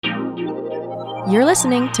You're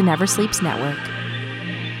listening to Never Sleeps Network.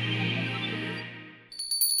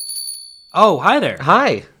 Oh, hi there.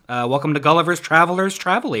 Hi. Welcome to Gulliver's Travelers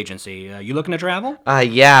Travel Agency. You looking to travel?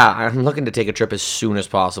 Yeah, I'm looking to take a trip as soon as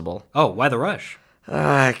possible. Oh, why the rush?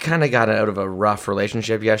 I kind of got out of a rough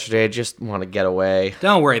relationship yesterday. I just want to get away.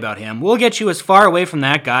 Don't worry about him. We'll get you as far away from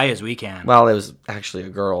that guy as we can. Well, it was actually a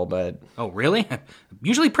girl, but... Oh, really?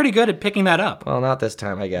 Usually pretty good at picking that up. Well, not this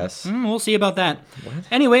time, I guess. We'll see about that. What?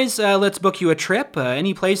 Anyways, let's book you a trip.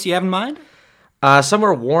 Any place you have in mind?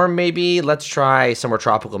 Somewhere warm, maybe. Let's try somewhere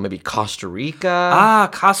tropical, maybe Costa Rica. Ah,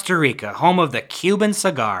 Costa Rica, home of the Cuban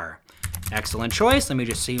cigar. Excellent choice. Let me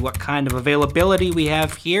just see what kind of availability we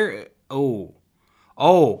have here.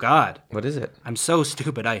 Oh, God. What is it? I'm so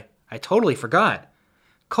stupid. I totally forgot.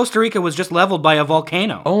 Costa Rica was just leveled by a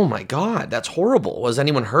volcano. Oh my God, that's horrible. Was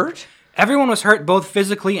anyone hurt? Everyone was hurt both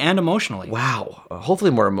physically and emotionally. Wow. Hopefully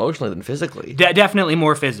more emotionally than physically. Definitely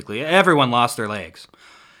more physically. Everyone lost their legs.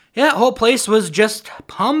 Yeah, the whole place was just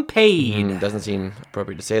Pompeii. Doesn't seem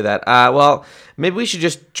appropriate to say that. Well, maybe we should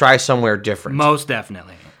just try somewhere different. Most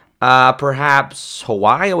definitely. Perhaps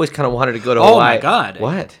Hawaii? I always kind of wanted to go to Hawaii. Oh my God.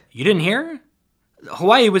 What? You didn't hear?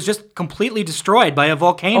 Hawaii was just completely destroyed by a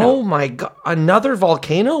volcano. Oh my God. Another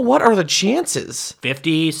volcano? What are the chances?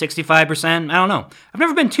 50, 65%, I don't know. I've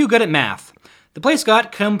never been too good at math. The place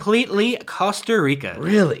got completely Costa Rica.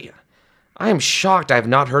 Really? I am shocked I have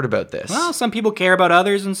not heard about this. Well, some people care about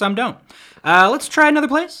others and some don't. Let's try another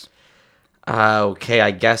place. Okay,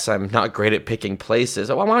 I guess I'm not great at picking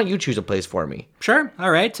places. Why don't you choose a place for me? Sure.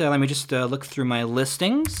 All right. Let me just look through my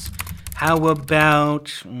listings. How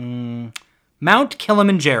about Mount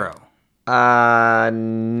Kilimanjaro?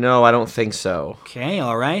 No, I don't think so. Okay,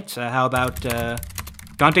 all right. How about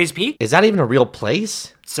Dante's Peak? Is that even a real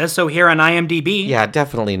place? It says so here on IMDb. Yeah,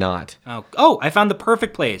 definitely not. Oh, I found the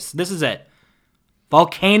perfect place. This is it.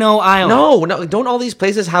 Volcano Island. No, don't all these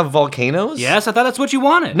places have volcanoes? Yes, I thought that's what you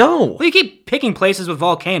wanted. No. Well, you keep picking places with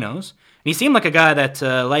volcanoes. And you seem like a guy that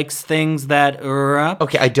likes things that erupt.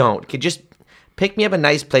 Okay, I don't. Just pick me up a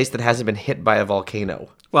nice place that hasn't been hit by a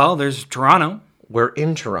volcano. Well, there's Toronto. We're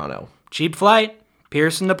in Toronto. Cheap flight.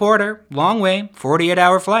 Pearson to Porter. Long way.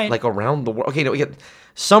 48-hour flight. Like around the world. Okay, no, we get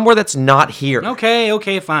somewhere that's not here.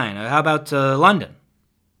 Okay, fine. How about London?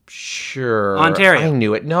 Sure. Ontario. I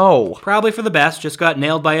knew it. No. Probably for the best. Just got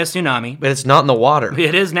nailed by a tsunami. But it's not in the water.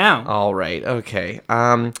 It is now. All right. Okay.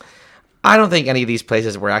 I don't think any of these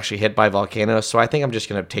places were actually hit by volcanoes, so I think I'm just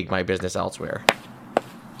going to take my business elsewhere.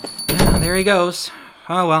 Yeah, there he goes.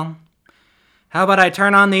 Oh, well. How about I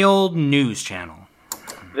turn on the old news channel?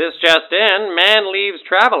 This just in, man leaves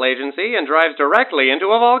travel agency and drives directly into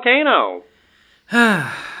a volcano.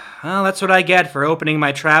 Well, that's what I get for opening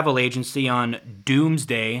my travel agency on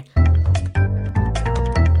Doomsday.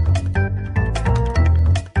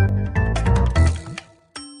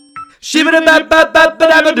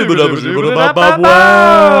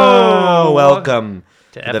 Wow! Welcome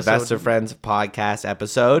to the Best of Friends podcast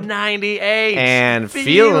episode 98. And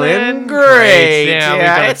feeling great. Yeah, we've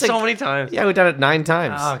done it it's so many times. Yeah, we've done it 9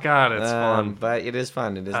 times. Oh, God, it's fun. But it is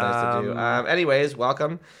fun. It is nice to do. Anyways,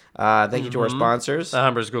 welcome. Thank you to our sponsors. The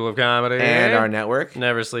Humber School of Comedy. And our network.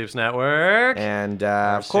 Never Sleeps Network. And,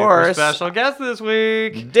 Our of course, super special guest this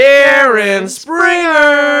week, Darren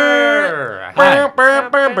Springer. Hi. Oh,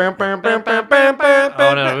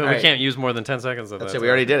 Oh, no, we can't use more than 10 seconds of that. That's it. We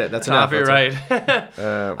already did it. That's enough. Copyright.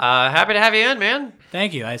 Happy to have you in, man.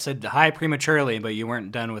 Thank you. I said hi prematurely, but you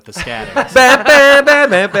weren't done with the scatting.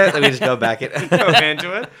 Let me just go back it. Go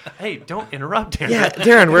into it. Hey, don't interrupt, Darren. Yeah,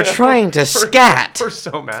 Darren, we're trying to scat. We're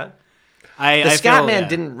so mad. The Scatman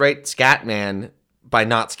didn't write Scatman by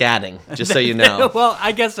not scatting, just so you know. Well,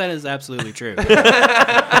 I guess that is absolutely true.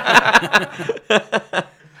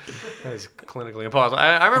 That is clinically impossible.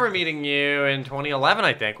 I remember meeting you in 2011,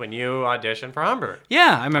 I think, when you auditioned for Humber.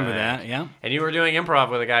 Yeah, I remember that, yeah. And you were doing improv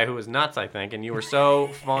with a guy who was nuts, I think, and you were so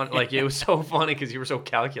fun. Like, it was so funny because you were so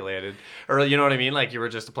calculated. Or, you know what I mean? Like, you were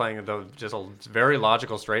just playing just a very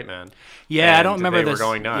logical straight man. Yeah, I don't And remember they were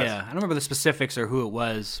going nuts. Yeah, I don't remember the specifics or who it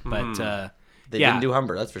was, but They didn't do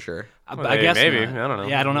Humber, that's for sure. I guess maybe. not. I don't know.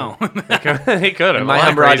 Yeah, I don't know. He could have. In my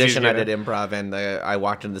Humber audition, I did improv, and I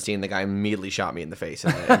walked into the scene, the guy immediately shot me in the face.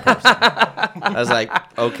 In the improv scene. I was like,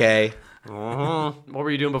 okay. What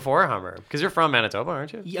were you doing before Humber? Because you're from Manitoba,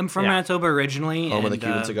 aren't you? I'm from Manitoba originally. Home of the and,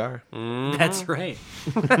 Cuban cigar. That's right.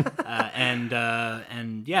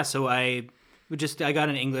 And yeah, so I got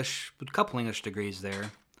a couple English degrees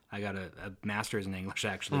there. I got a master's in English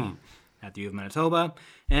actually at the U of Manitoba,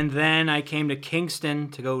 and then I came to Kingston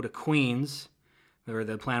to go to Queens, where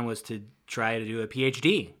the plan was to try to do a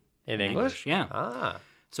PhD In English? Yeah. Ah.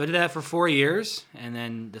 So I did that for 4 years and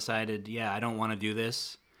then decided, I don't want to do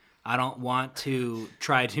this. I don't want to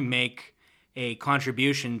try to make a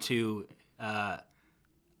contribution to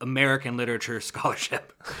American literature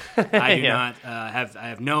scholarship. I do not I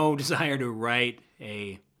have no desire to write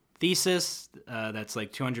a thesis that's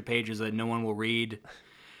like 200 pages that no one will read,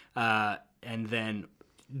 and then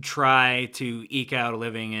try to eke out a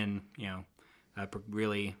living in, a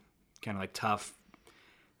really kind of like tough,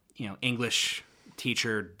 English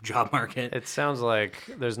teacher job market. It sounds like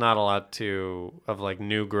there's not a lot of like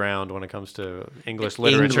new ground when it comes to English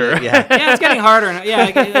literature. Yeah. It's getting harder.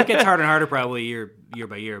 It gets harder and harder probably year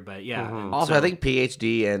by year. But yeah. Mm-hmm. Also, I think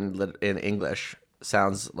PhD in English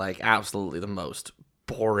sounds like absolutely the most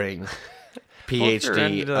boring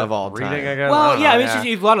PhD of all time. Reading, I guess. Well, I it's just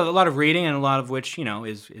a lot of reading, and a lot of which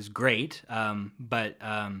is great. But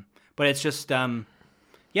it's just the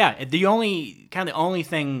only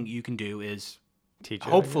thing you can do is teach.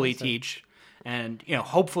 Hopefully teach, and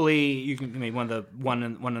hopefully you can be one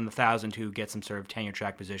in 1,000 who gets some sort of tenure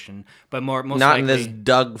track position. But most not likely, in this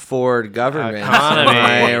Doug Ford government. Economy.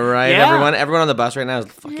 Am I right? Yeah. Everyone on the bus right now is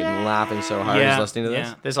fucking laughing so hard who's listening to this.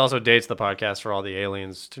 Yeah. This also dates the podcast for all the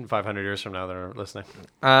aliens 500 years from now that are listening.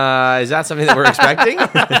 Is that something that we're expecting? You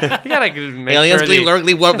gotta make Aliens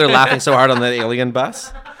sure they're laughing so hard on the alien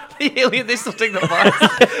bus. the alien, they still take the bus.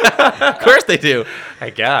 Of course they do. I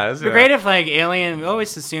guess. It'd be great if we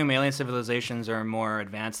always assume alien civilizations are more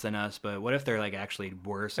advanced than us, but what if they're like actually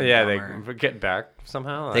worse? And Yeah, dumber? they get back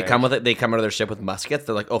somehow. They come with it. They come out of their ship with muskets.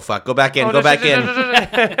 They're like, "Oh fuck, go back in,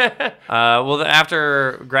 Well,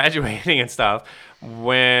 after graduating and stuff,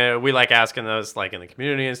 when we like asking those like in the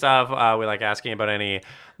community and stuff, we like asking about any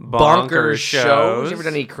bonkers shows. You ever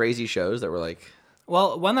done any crazy shows that were like?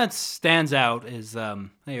 Well, one that stands out is I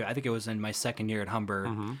think it was in my second year at Humber.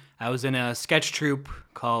 Mm-hmm. I was in a sketch troupe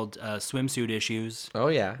called Swimsuit Issues. Oh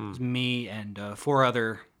yeah. It was me and 4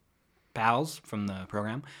 other pals from the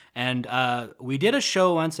program, and we did a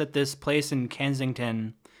show once at this place in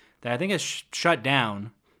Kensington that I think is shut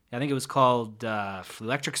down. I think it was called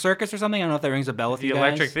Electric Circus or something. I don't know if that rings a bell with you guys.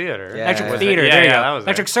 Electric Theater. Yeah. Electric Was Theater. it? There you Yeah, go. that was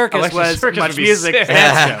Electric it. Circus Electric was Circus much would be music. sick.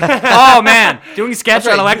 sketch show. Oh man, doing sketch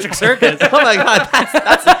on Electric Circus. Oh my god,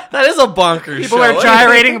 that is a bonkers People show. are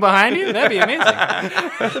gyrating behind you. That'd be amazing.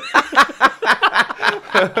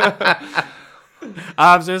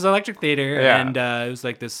 So it was Electric Theater, and it was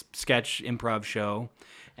like this sketch improv show.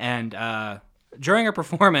 And during our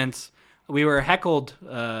performance, we were heckled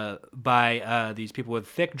by these people with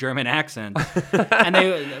thick German accents,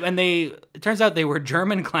 and they it turns out they were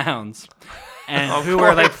German clowns, and who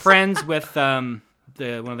were like friends with one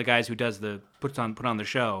of the guys who does put on the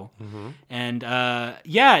show, and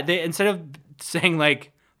they instead of saying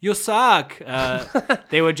like "you suck,"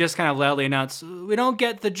 they would just kind of loudly announce, "We don't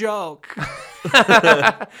get the joke."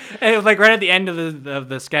 And it was like right at the end of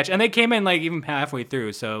the sketch, and they came in like even halfway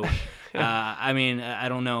through. So, I mean, I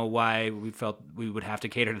don't know why we felt we would have to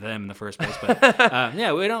cater to them in the first place, but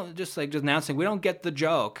we don't just announcing we don't get the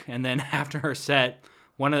joke. And then after her set,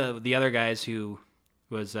 one of the other guys who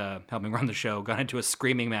was helping run the show got into a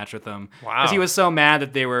screaming match with them because he was so mad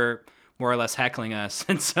that they were more or less heckling us,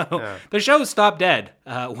 and so the show stopped dead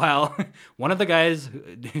while one of the guys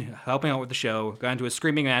helping out with the show got into a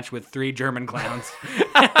screaming match with 3 German clowns.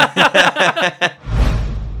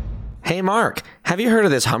 Hey Mark, have you heard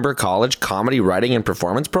of this Humber College comedy writing and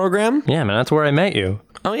performance program? Yeah, man, that's where I met you.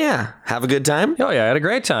 Oh yeah, have a good time? Oh yeah, I had a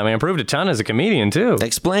great time. I improved a ton as a comedian too.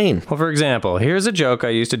 Explain. Well, for example, here's a joke I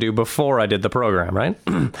used to do before I did the program, right?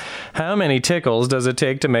 How many tickles does it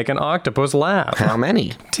take to make an octopus laugh? How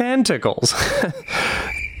many? 10 tickles.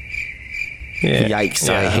 Yeah. Yikes,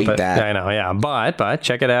 I hate that. I know, yeah. But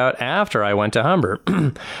check it out after I went to Humber.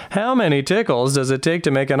 How many tickles does it take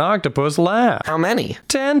to make an octopus laugh? How many?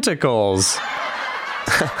 Tentacles.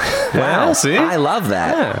 Wow, see? I love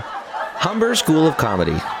that. Yeah. Humber School of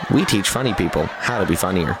Comedy. We teach funny people how to be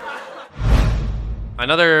funnier.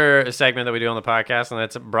 Another segment that we do on the podcast, and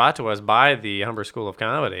it's brought to us by the Humber School of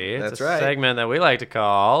Comedy. It's That's a right. segment that we like to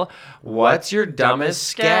call "What's Your Dumbest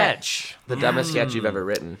Sketch?" The dumbest sketch you've ever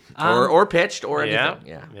written, or pitched, or Yeah,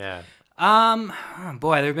 anything. yeah.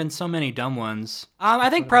 Boy, there have been so many dumb ones.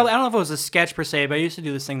 I think probably, I don't know if it was a sketch per se, but I used to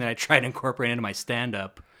do this thing that I tried to incorporate into my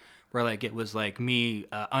stand-up, where like it was like me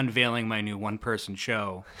unveiling my new one-person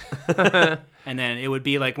show. And then it would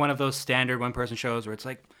be like one of those standard one-person shows where it's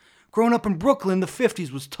like, growing up in Brooklyn, the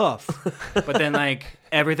 50s was tough. But then like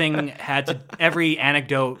every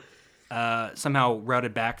anecdote somehow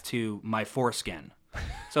routed back to my foreskin.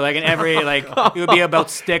 So like in every, like it would be about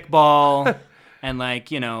stickball and like,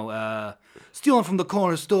 stealing from the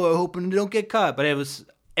corner store hoping they don't get caught. But it was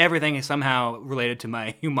everything is somehow related to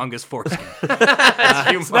my humongous foreskin. So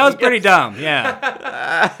that was pretty dumb,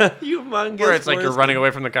 yeah. Humongous. Where it's like you're foreskin. running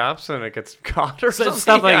away from the cops and it gets caught or something.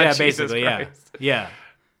 Stuff like Yeah, that, Jesus basically, Christ. yeah.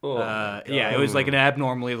 Oh, Yeah, it was like an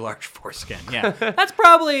abnormally large foreskin. Yeah, that's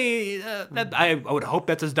probably. That I would hope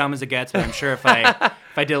that's as dumb as it gets, but I'm sure if I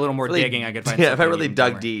did a little more digging, I could find. Yeah, if I something really even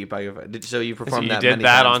dug dumber. deep, so you performed You that. did many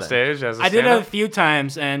that times on then. stage as a I did it a stand-up? few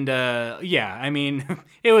times, and yeah, I mean,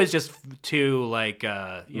 it was just too like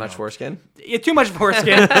Much foreskin. Yeah, too much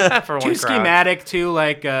foreskin. For one Too crowd. schematic. Too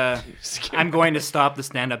like I'm going to stop the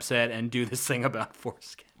stand-up set and do this thing about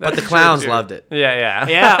foreskin. But the clowns loved it. Yeah.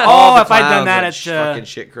 Yeah. All Oh, the if I'd done clowns that went at fucking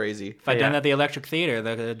shit crazy. if I'd done Yeah. that at the Electric Theater,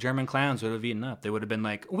 the German clowns would have eaten up. They would have been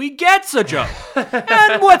like, "We get the joke,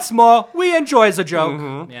 and what's more, we enjoy the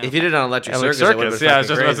joke." Yeah. If you did it on Electric Electric Circus, it would have Circus. been Yeah, I was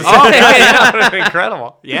fucking just about to crazy. say. That would have been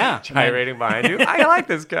incredible. Yeah. Gyrating behind you. I like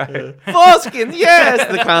this guy. Foreskin,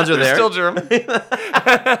 yes. The clowns are there. Still German.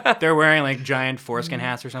 They're wearing like giant foreskin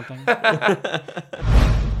hats or something.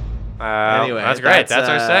 Anyway, that's great. that's, That's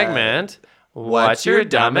our segment. What's your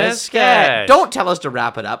dumbest sketch? Don't tell us to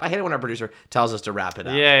wrap it up. I hate it when our producer tells us to wrap it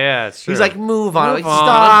up. Yeah, it's true. He's like, move on. Move Like, on.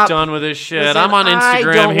 stop. I'm done with this shit. Listen, I'm on Instagram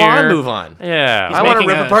I don't here. want to move on. Yeah. I want to making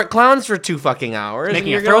rip a- apart clowns for 2 fucking hours. and Making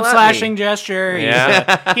you're a gonna throat let slashing me. gesture.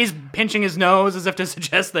 Yeah. He's pinching his nose as if to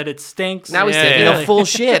suggest that it stinks. Now he's Yeah, taking yeah. a full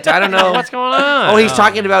shit. I don't know. What's going on? Oh, he's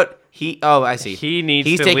talking about Oh, I see. He needs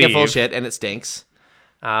He's to taking a full leave. shit and it stinks.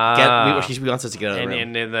 He wants us to get out of the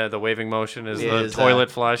room. And the waving motion is the Is,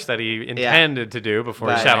 toilet flush that he intended to do before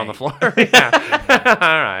he Right. sat on the floor. Yeah.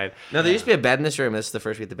 All right. No, there used to be a bed in this room. This is the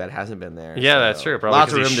first week the bed hasn't been there. Yeah, so that's true. Probably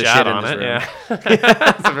lots of 'cause room he to shat shit in on this it. room. Yeah.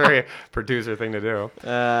 That's a very producer thing to do.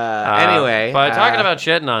 Anyway, But talking about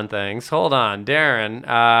shitting on things, hold on, Darren.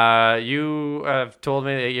 You have told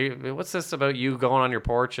me that what's this about you going on your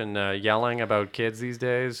porch and yelling about kids these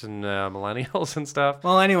days and millennials and stuff?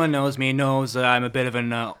 Well, anyone knows me knows I'm a bit of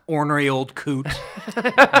an ornery old coot.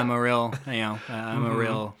 I'm a real, I'm a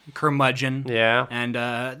real curmudgeon. Yeah. And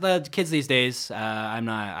the kids these days,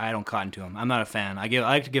 I don't cotton to them. I'm not a fan. I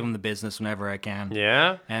like to give them the business whenever I can.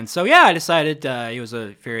 Yeah. And so, yeah, I decided it was a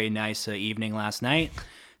very nice evening last night.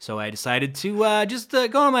 So I decided to just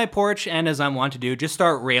go on my porch and, as I'm wont to do, just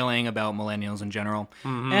start railing about millennials in general.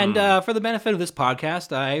 Mm-hmm. And for the benefit of this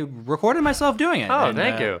podcast, I recorded myself doing it. Oh, And,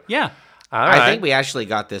 thank you. Yeah. All right. I think we actually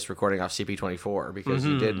got this recording off CP24 because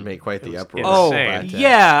you did make quite the uproar. insane. but,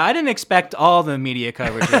 Yeah, I didn't expect all the media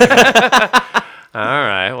coverage. of it. All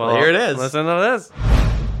right. Well, here it is. Listen to this.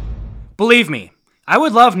 Believe me, I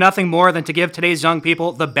would love nothing more than to give today's young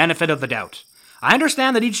people the benefit of the doubt. I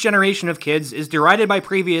understand that each generation of kids is derided by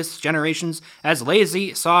previous generations as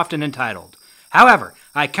lazy, soft, and entitled. However,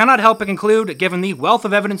 I cannot help but conclude, given the wealth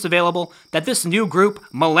of evidence available, that this new group,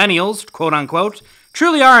 millennials, quote-unquote,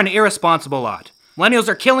 truly are an irresponsible lot. Millennials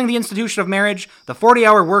are killing the institution of marriage, the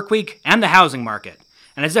 40-hour work week, and the housing market.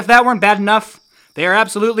 And as if that weren't bad enough, they are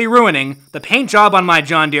absolutely ruining the paint job on my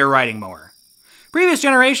John Deere riding mower. Previous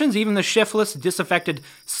generations, even the shiftless, disaffected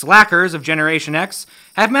slackers of Generation X,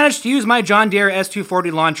 have managed to use my John Deere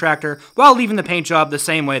S240 lawn tractor while leaving the paint job the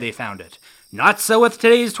same way they found it. Not so with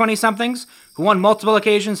today's 20-somethings, who on multiple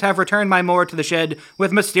occasions have returned my mower to the shed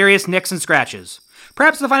with mysterious nicks and scratches.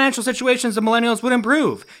 Perhaps the financial situations of millennials would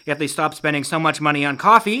improve if they stopped spending so much money on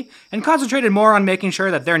coffee and concentrated more on making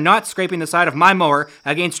sure that they're not scraping the side of my mower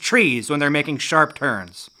against trees when they're making sharp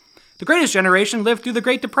turns. The greatest generation lived through the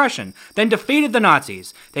Great Depression, then defeated the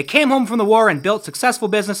Nazis. They came home from the war and built successful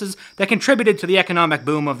businesses that contributed to the economic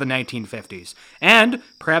boom of the 1950s. And,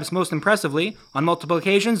 perhaps most impressively, on multiple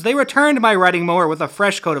occasions, they returned my riding mower with a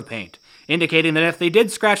fresh coat of paint, indicating that if they did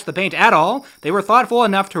scratch the paint at all, they were thoughtful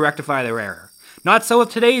enough to rectify their error. Not so with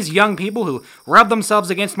today's young people who rub themselves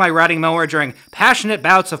against my riding mower during passionate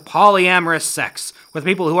bouts of polyamorous sex with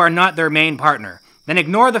people who are not their main partner, then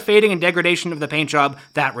ignore the fading and degradation of the paint job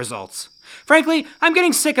that results. Frankly, I'm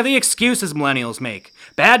getting sick of the excuses millennials make.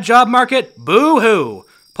 Bad job market? Boo-hoo!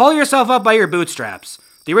 Pull yourself up by your bootstraps.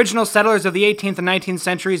 The original settlers of the 18th and 19th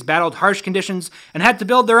centuries battled harsh conditions and had to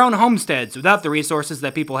build their own homesteads without the resources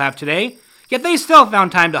that people have today. Yet they still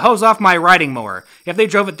found time to hose off my riding mower if they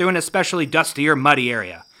drove it through an especially dusty or muddy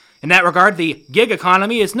area. In that regard, the gig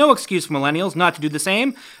economy is no excuse for millennials not to do the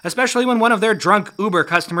same, especially when one of their drunk Uber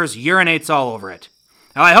customers urinates all over it.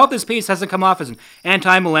 Now, I hope this piece hasn't come off as an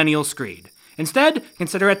anti-millennial screed. Instead,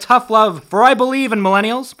 consider it tough love, for I believe in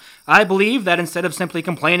millennials. I believe that instead of simply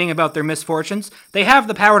complaining about their misfortunes, they have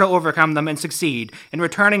the power to overcome them and succeed in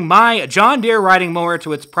returning my John Deere riding mower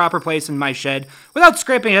to its proper place in my shed without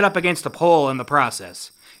scraping it up against a pole in the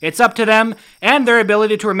process. It's up to them and their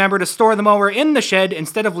ability to remember to store the mower in the shed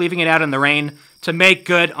instead of leaving it out in the rain to make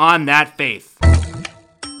good on that faith.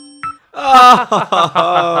 Thank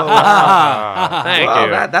Well,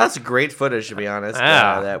 you. that's great footage, to be honest,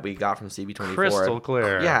 Yeah. that we got from CB24. Crystal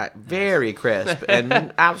clear. Yeah, very crisp,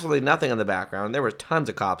 and absolutely nothing in the background. There were tons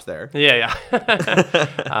of cops there. Yeah.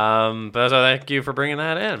 But so thank you for bringing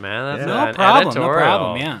that in, man. That's No an problem. No editorial.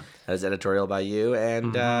 problem. Yeah. That is editorial by you,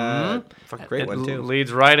 and fucking great one, too.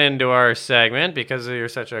 Leads right into our segment because you're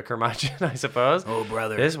such a curmudgeon, I suppose. Oh,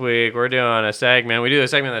 brother. This week we're doing a segment. We do a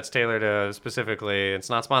segment that's tailored to specifically.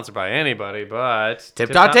 It's not sponsored by anybody, but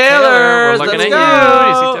Tip Top We're Tailors, looking let's at go. you.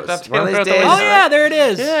 You see Tip Top One of these Tailor? days. Oh, yeah, there it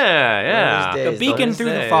is. Yeah. One of these The days, beacon those through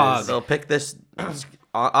the days. fog. They'll pick this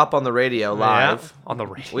up on the radio live. Yeah, on the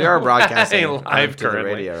radio. We are broadcasting live to the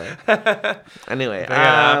currently. radio, right? Anyway,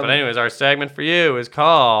 But anyways, our segment for you is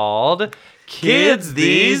called Kids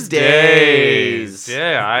These Days.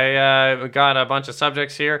 Yeah, I got a bunch of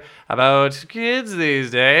subjects here about kids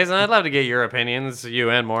these days, and I'd love to get your opinions, you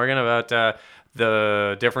and Morgan, about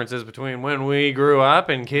the differences between when we grew up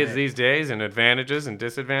and kids these days, and advantages and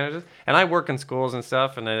disadvantages. And I work in schools and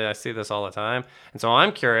stuff, and I see this all the time. And so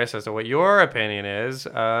I'm curious as to what your opinion is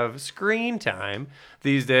of screen time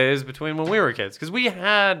these days between when we were kids, because we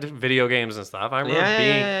had video games and stuff. I remember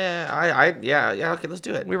Yeah. Okay, let's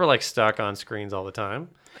do it. we were like stuck on screens all the time.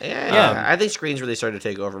 Yeah. I think screens really started to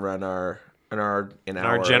take over in our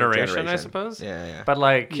generation, I suppose. Yeah. But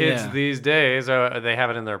like kids Yeah. these days, they have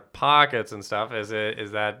it in their pockets and stuff. Is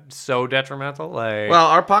that so detrimental? Like, Well,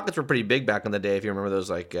 our pockets were pretty big back in the day, if you remember those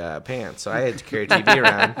pants. So I had to carry TV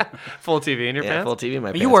around. full TV in your Yeah, pants? full TV in my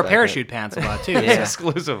pants. You wore back then. parachute pants a lot, too. Yeah.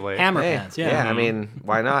 Exclusively. Hammer Hey, pants, yeah. I mean,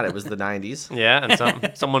 why not? It was the 90s. Yeah,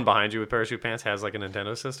 and someone behind you with parachute pants has like a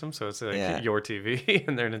Nintendo system, so it's like Yeah. your TV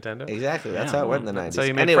and their Nintendo. Exactly. That's how it went in the 90s. That's how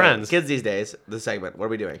you made anyway, friends. Kids these days, the segment. What are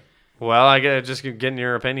we doing? Well, I get just getting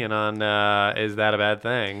your opinion on is that a bad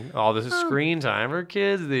thing? All this screen time for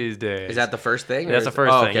kids these days. Is that the first thing? or That's is- the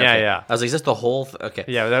first oh, thing. okay, Yeah, okay. yeah. I was like, is this the whole okay.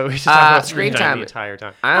 Yeah, we should talk about screen screen time. the entire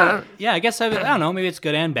time. I don't Yeah, I guess I don't know. Maybe it's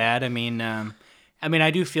good and bad. I mean,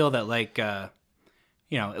 I do feel that like I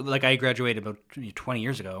graduated about 20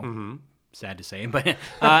 years ago. Mm-hmm. Sad to say, but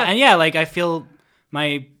and yeah, like I feel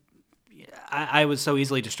I was so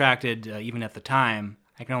easily distracted even at the time.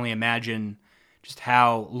 I can only imagine just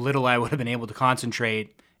how little I would have been able to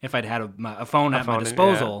concentrate if I'd had a phone at my phone,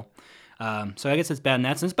 disposal. So I guess it's bad in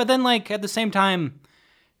that sense. But then, like at the same time,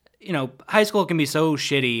 high school can be so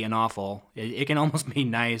shitty and awful. It can almost be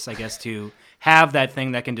nice, I guess, to have that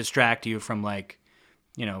thing that can distract you from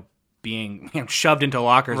being shoved into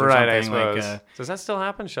lockers or Right, I something. suppose. Does that still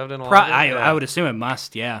happen? Shoved in a I would assume it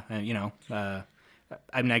must. Yeah,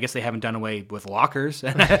 I mean, I guess they haven't done away with lockers.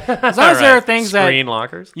 As long as there are things screen that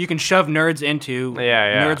lockers. you can shove nerds into,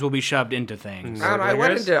 Yeah. nerds will be shoved into things. I don't know. I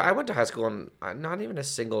went Nerders? to high school and not even a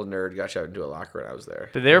single nerd got shoved into a locker when I was there.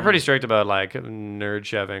 But they were pretty strict about like nerd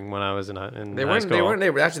shoving when I was in They high weren't. school. They weren't. They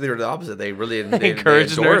were actually the opposite. They really they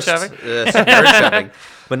encouraged nerd endorsed, shoving? nerd shoving,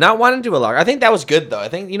 but not wanting to a locker. I think that was good though. I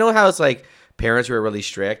think how it's like parents who are really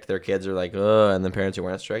strict, their kids are like, ugh, and then parents who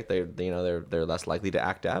weren't strict, they're less likely to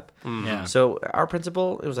act up. Yeah. So our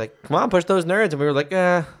principal, it was like, come on, push those nerds, and we were like,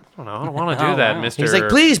 I don't want to do that, wow. Mr. He's like,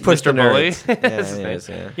 please push Mr. the Bully. nerds. Yeah, anyways,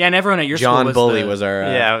 yeah. Yeah, and everyone at your John school Bully was our.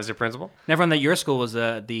 Yeah, it was your principal. and everyone at your school was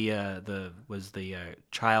the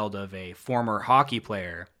child of a former hockey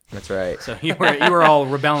player. That's right. So you were all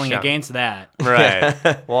rebelling against that. Right.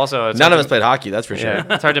 Well, also, it's None hard of us played hockey, that's for sure.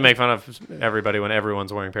 Yeah, it's hard to make fun of everybody when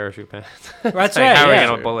everyone's wearing parachute pants. That's Like, right. how are yeah. you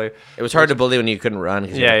gonna bully? It was hard to bully when you couldn't run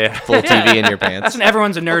because Yeah, you had yeah. full TV in your pants. And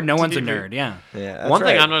everyone's a nerd. No one's a nerd. Yeah. Yeah, that's One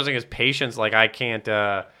thing right. I'm noticing is patience. Like I can't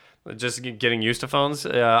just getting used to phones.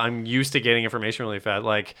 I'm used to getting information really fast.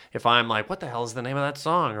 Like if I'm like, what the hell is the name of that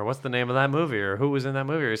song, or what's the name of that movie, or who was in that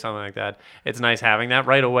movie, or something like that. It's nice having that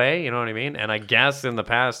right away. You know what I mean? And I guess in the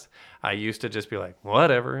past, I used to just be like,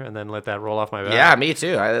 whatever, and then let that roll off my back. Yeah, me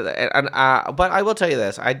too. But I will tell you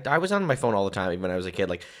this: I was on my phone all the time, even when I was a kid.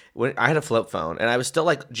 Like when I had a flip phone, and I was still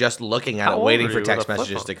like just looking at How it, old waiting were for you text with a flip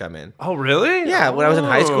messages phone? to come in. Oh, really? Yeah, when I was in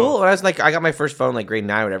high Oh. school, when I was like, I got my first phone like grade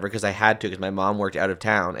 9 or whatever because I had to because my mom worked out of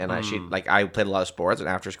town and I played a lot of sports and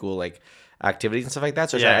after school like activities and stuff like that.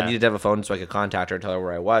 So Yeah. I needed to have a phone so I could contact her and tell her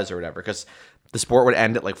where I was or whatever because the sport would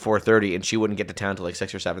end at like 4:30 and she wouldn't get to town till like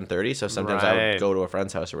 6 or 7:30. So sometimes I Right. would go to a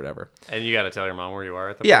friend's house or whatever. And you got to tell your mom where you are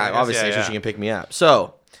at the Yeah, point, I guess. obviously, Yeah, so yeah. she can pick me up.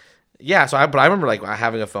 So, yeah, but I remember like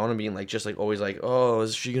having a phone and being like, just like always like, oh,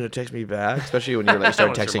 is she gonna text me back? Especially when you like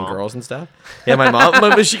start That was your texting mom. girls and stuff. Yeah, my mom,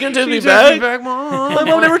 is she gonna text me She texted back? Mom. My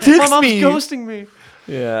mom never My texts mom's me. ghosting me.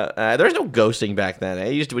 Yeah, there was no ghosting back then.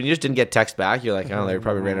 When you just didn't get text back, you're like, oh, they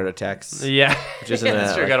probably ran out of texts. Yeah. Just in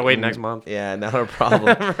That's a, true. like, Got to wait next month. Yeah, not a problem.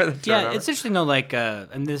 Yeah, it's interesting though. Like,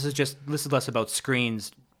 and this is less about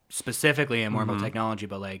screens specifically and more about technology,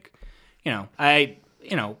 but like, if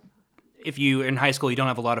you in high school you don't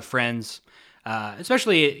have a lot of friends,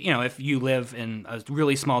 especially if you live in a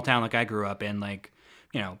really small town like I grew up in, like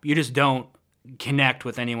you just don't connect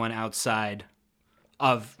with anyone outside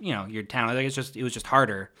of your town. Like it was just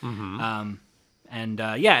harder. And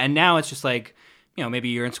now it's just like maybe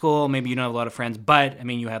you're in school, maybe you don't have a lot of friends, but I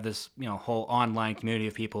mean you have this whole online community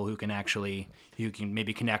of people who can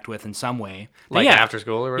maybe connect with in some way. Like after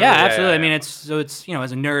school or whatever? Yeah, absolutely. I mean it's as a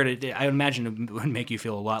nerd, I imagine it would make you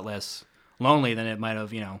feel a lot less lonely than it might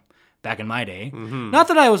have back in my day. Not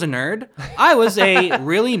that I was a nerd. I was a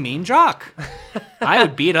really mean jock. I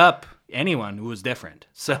would beat up anyone who was different.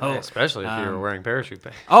 So especially if you were wearing parachute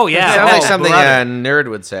pants. Oh yeah, Sounds like something a nerd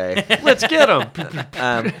would say. Let's get them.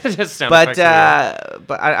 But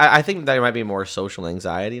I think there might be more social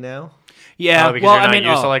anxiety now. Yeah, because you're not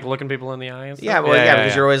used to like looking people in the eye and stuff? Yeah,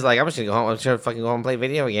 because you're always like, I'm just gonna go home. I'm just gonna fucking go home and play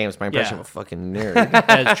video games. My impression of a fucking nerd.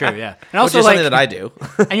 That's true. Yeah, and also which is something that I do.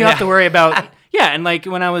 And you have to worry about. Yeah, and like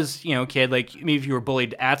when I was, a kid, like maybe if you were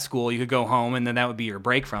bullied at school, you could go home and then that would be your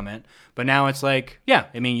break from it. But now it's like,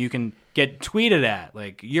 you can get tweeted at,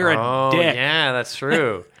 like you're a dick. Yeah, that's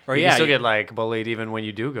true. Or you can still get like bullied even when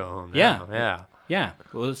you do go home. Yeah.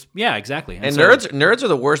 Well, exactly. And nerds are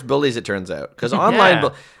the worst bullies, it turns out, because online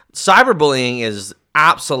cyberbullying is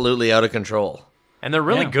absolutely out of control. And they're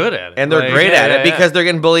really good at it. And they're great at it because they're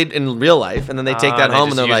getting bullied in real life. And then they take that home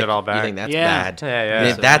and they're like, you think that's bad?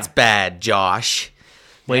 Yeah. That's bad, Josh.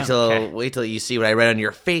 Wait till you see what I read on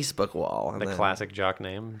your Facebook wall. The classic jock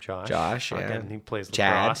name, Josh. Josh, yeah. He plays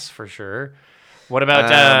Chad. lacrosse for sure. What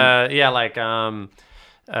about,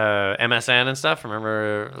 MSN and stuff?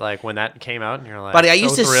 Remember like when that came out and you're like, buddy, I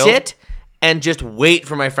used to thrilled? sit and just wait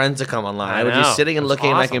for my friends to come online. I would be sitting and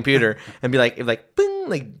looking at my computer and be like, bing,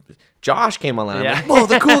 like Josh came online. I'm like, whoa,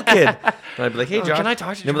 the cool kid. And I'd be like, hey, Josh. Can I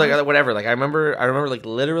talk to you? And they'd be like, whatever. Like I remember like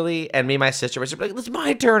literally, and me and my sister would be like, it's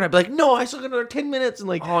my turn. I'd be like, no, I still got another 10 minutes. And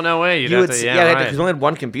like, oh, no way. because we only had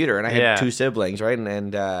one computer and I had two siblings, right?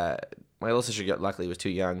 And my little sister luckily was too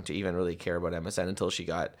young to even really care about MSN until she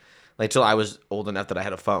got, until I was old enough that I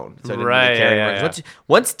had a phone. So I didn't really care anymore.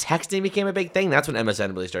 Once texting became a big thing, that's when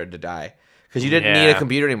MSN really started to die. Because you didn't need a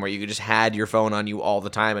computer anymore. You just had your phone on you all the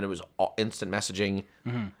time, and it was instant messaging.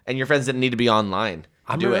 And your friends didn't need to be online.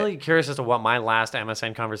 I'm really curious as to what my last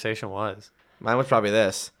MSN conversation was. Mine was probably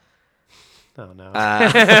this. Oh, no.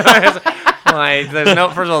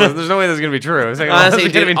 First of all, there's no way this is going to be true. Honestly,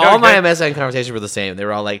 all my MSN conversations were the same. They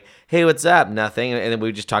were all like, hey, what's up? Nothing. And then we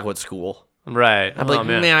would just talk about school. Right. I'm like,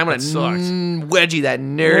 man, I'm going to wedgie that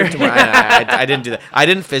nerd tomorrow. I didn't do that. I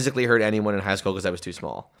didn't physically hurt anyone in high school because I was too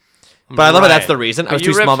small. But I love it. That's the reason. I was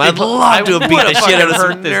too small. I'd love to have beat the shit out of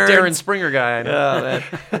some this Darren Springer guy. I know. Oh, man.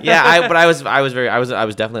 Yeah, I was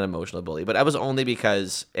definitely an emotional bully. But I was only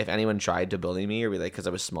because if anyone tried to bully me or be like, because I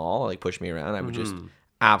was small, or like push me around, I would just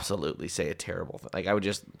absolutely say a terrible thing. Like I would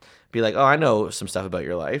just be like, oh, I know some stuff about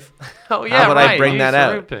your life. Oh yeah, how would I bring that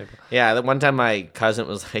out? People. Yeah, the one time my cousin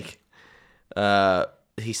was like,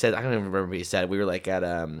 he said, I don't even remember what he said. We were like at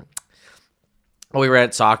we were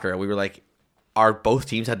at soccer. We were like, both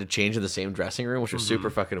teams had to change in the same dressing room, which was super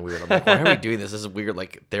fucking weird. I'm like, why are we doing this? This is weird.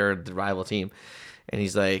 Like, they're the rival team. And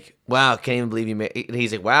he's like, wow, can't even believe you made. And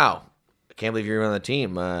he's like, wow, I can't believe you're on the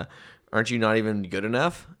team. Aren't you not even good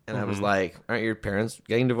enough? And I was like, aren't your parents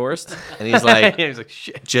getting divorced? And he's like,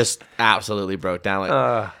 shit. Just absolutely broke down.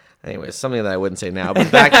 Like, anyways, something that I wouldn't say now.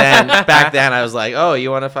 But back then, I was like, oh, you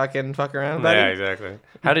want to fucking fuck around, buddy? Yeah, exactly.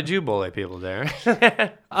 How did you bully people,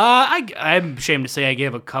 Darren? I'm ashamed to say I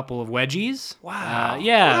gave a couple of wedgies. Wow.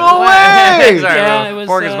 Yeah. No way! Sorry, yeah, it was,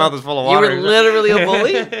 Morgan's mouth is full of water. You were literally a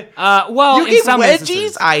bully? Well, you in gave some wedgies?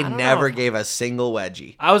 instances, I never gave a single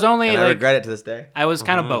wedgie. I was only and I like, regret it to this day. I was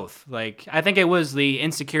kind of both. Like, I think it was the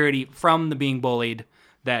insecurity from the being bullied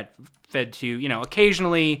that fed to,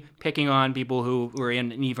 occasionally picking on people who were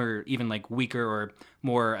in an even like weaker or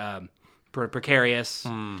more precarious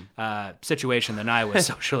situation than I was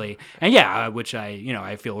socially. And which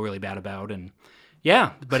I feel really bad about. And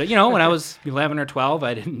but when I was 11 or 12,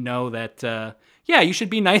 I didn't know that, you should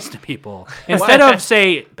be nice to people. Instead of,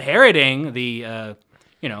 say, parroting the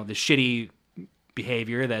shitty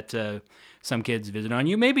behavior that some kids visit on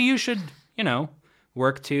you, maybe you should,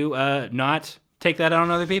 work to not take that out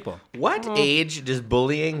on other people. What age does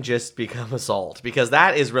bullying just become assault? Because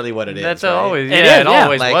that is really what it is. That's right? always, It yeah, is, it yeah.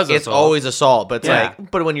 always Like, was it's assault. always assault, but it's Yeah.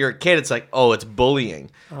 like, but when you're a kid, it's like, oh, it's bullying.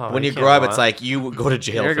 when you you grow up, can't it's lie. like you go to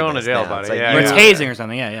jail. You're for going to this jail, now. buddy. It's like, Yeah, Or you- it's hazing or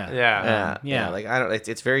something. Yeah. Yeah. Yeah, like I don't.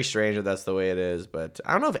 It's very strange that that's the way it is, but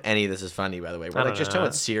I don't know if any of this is funny. By the way, we're like don't just know. talking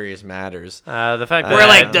about serious matters. The fact that We're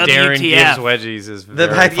like Darren WTF. gives wedgies is The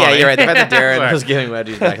very fact, yeah, funny. you're right. The fact that Darren Sorry. was giving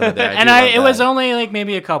wedgies back in the day, And it was only like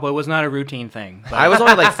maybe a couple. It was not a routine thing. But I was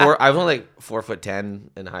only like 4'10"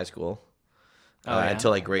 in high school. yeah?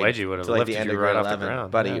 Until like grade. Wedgie would have until, like, lifted the end you of right grade off the 11.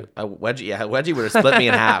 ground. buddy. Yeah. A wedgie would have split me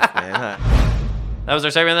in half, man. That was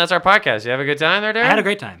our segment. That's our podcast. You have a good time there, Darren? I had a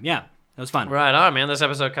great time. Yeah, it was fun. Right on, man. This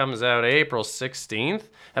episode comes out April 16th.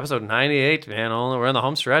 Episode 98, man. We're in the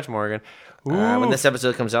home stretch, Morgan. When this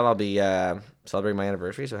episode comes out, I'll be celebrating my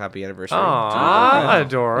anniversary. So happy anniversary! Aw,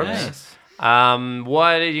 adorable. Nice.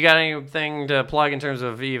 What you got? Anything to plug in terms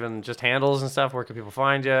of even just handles and stuff? Where can people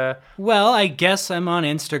find you? Well, I guess I'm on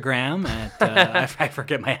Instagram at I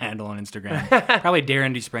forget my handle on Instagram. Probably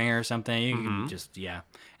Darren D. Springer or something. You can just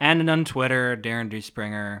and on Twitter, Darren D.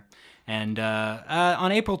 Springer. And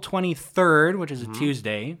on April 23rd, which is a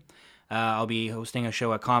Tuesday, I'll be hosting a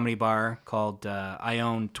show at Comedy Bar called I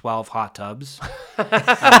Own 12 Hot Tubs,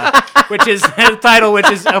 which is the title,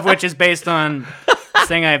 which is based on this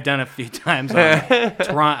thing I've done a few times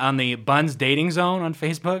on the Buns Dating Zone on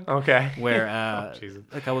Facebook. Okay. Where a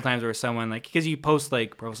couple times there was someone like, because you post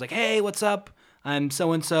like, hey, what's up? I'm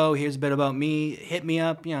so and so. Here's a bit about me. Hit me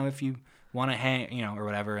up, if you want to hang, or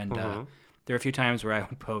whatever. And there were a few times where I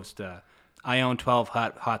would post, I own 12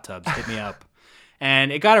 hot tubs. Hit me up.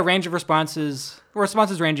 And it got a range of responses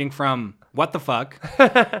ranging from what the fuck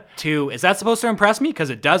to, is that supposed to impress me? Because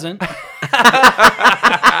it doesn't.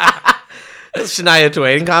 Shania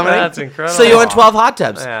Twain comedy. That's incredible. So you own 12 hot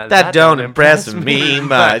tubs. Yeah, that don't impress me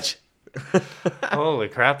much. Holy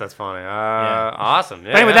crap, that's funny. Awesome.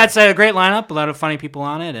 Yeah, But anyway, yeah. that's a great lineup. A lot of funny people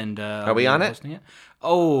on it. And Are we on it? hosting it?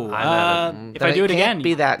 Oh, if Then I do it can't again.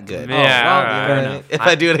 be that good. Yeah, well, all right. fair enough. If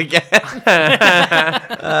I do it again. All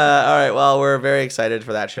right. Well, we're very excited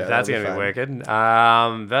for that show. That's That'll gonna be fun.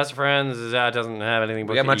 wicked. Best Friends doesn't have anything.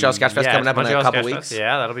 We got Montreal Sketch Fest coming up in a Montreal couple Sketch weeks. Fest.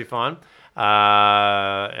 Yeah, that'll be fun.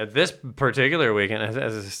 This particular weekend,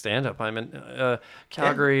 as a stand-up, I'm in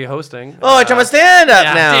Calgary hosting. Oh, it's a stand-up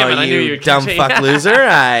yeah, now, damn it, I knew you you'd dumb say- fuck loser.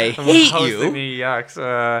 I I'm hate hosting you. the Yucks.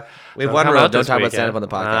 We have so one how rule, about don't this talk about weekend? stand-up on the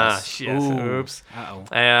podcast. Ah, shit. Ooh. Oops. Uh-oh.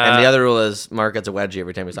 And the other rule is Mark gets a wedgie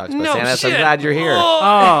every time he talks about No stand-up. So I'm shit. glad you're here. Oh,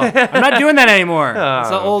 I'm not doing that anymore. It's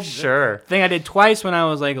the Oh, old sure. thing I did twice when I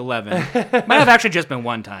was like 11. Might have actually just been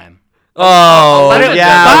one time. Oh, But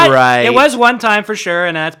yeah, but right. It was one time for sure,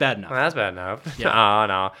 and that's bad enough. Well, that's bad enough. Yeah. Oh,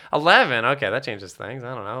 no. 11. Okay, that changes things.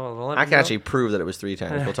 I don't know. 11, I can actually prove that it was 3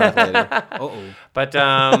 times. We'll talk later. Uh-oh. But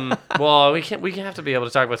well, we have to be able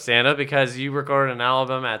to talk about stand up because you recorded an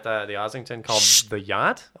album at the Ossington called The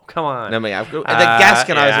Yacht. Oh, come on. No, the guests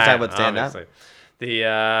can always yeah, talk about stand-up. obviously.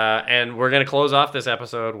 And we're gonna close off this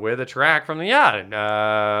episode with a track from The Yacht.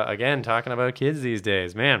 Again, talking about kids these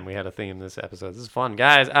days. Man, we had a theme this episode. This is fun,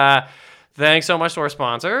 guys. Thanks so much to our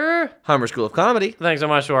sponsor. Hummer School of Comedy. Thanks so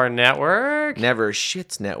much to our network. Never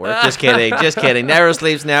Shits Network. Just kidding. Just kidding. Never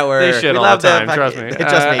Sleeps Network. They shit We all love the time, them. trust me.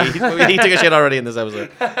 Trust me. He took a shit already in this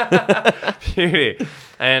episode. Beauty.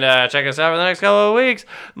 And check us out for the next couple of weeks.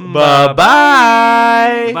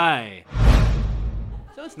 Bye-bye. Bye.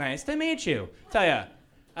 So it's nice to meet you. Tell ya,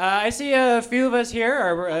 I see a few of us here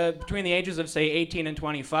are between the ages of say 18 and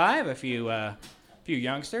 25. A few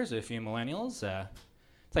youngsters, a few millennials.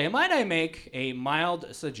 Tell you, might I make a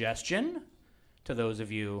mild suggestion to those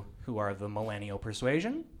of you who are the millennial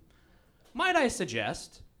persuasion? Might I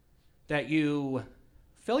suggest that you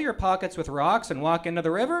fill your pockets with rocks and walk into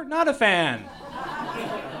the river? Not a fan.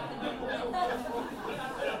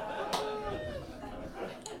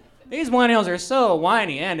 These millennials are so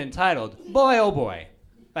whiny and entitled. Boy, oh boy.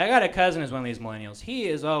 I got a cousin who's one of these millennials. He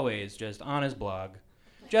is always just on his blog,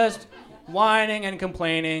 just whining and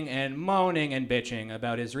complaining and moaning and bitching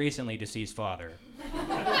about his recently deceased father.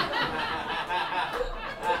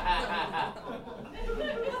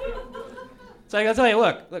 So I'll tell you,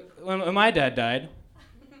 look, when my dad died,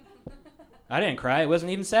 I didn't cry. It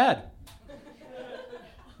wasn't even sad.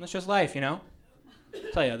 That's just life, you know?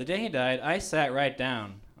 I'll tell you, the day he died, I sat right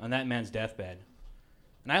down on that man's deathbed.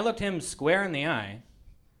 And I looked him square in the eye,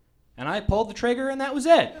 and I pulled the trigger, and that was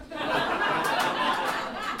it.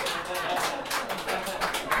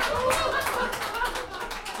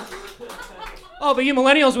 Oh, but you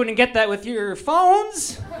millennials wouldn't get that with your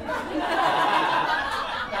phones.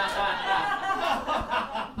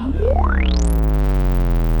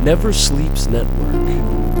 Never Sleeps Network.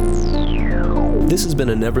 This has been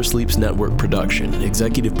a Never Sleeps Network production,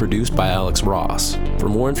 executive produced by Alex Ross. For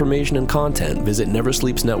more information and content, visit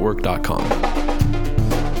neversleepsnetwork.com.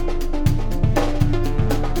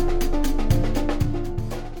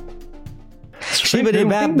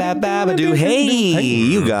 Hey,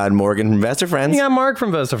 you got Morgan from Vesta Friends. You got Mark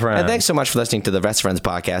from Vesta Friends. And thanks so much for listening to the Vesta Friends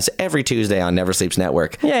podcast every Tuesday on Never Sleeps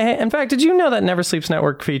Network. Yeah, in fact, did you know that Never Sleeps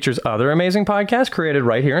Network features other amazing podcasts created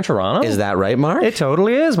right here in Toronto? Is that right, Mark? It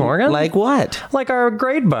totally is, Morgan. Like what? Like our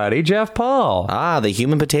great buddy, Jeff Paul. Ah, the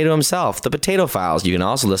human potato himself, the Potato Files. You can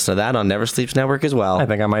also listen to that on Never Sleeps Network as well. I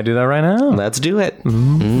think I might do that right now. Let's do it.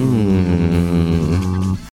 Mm-hmm.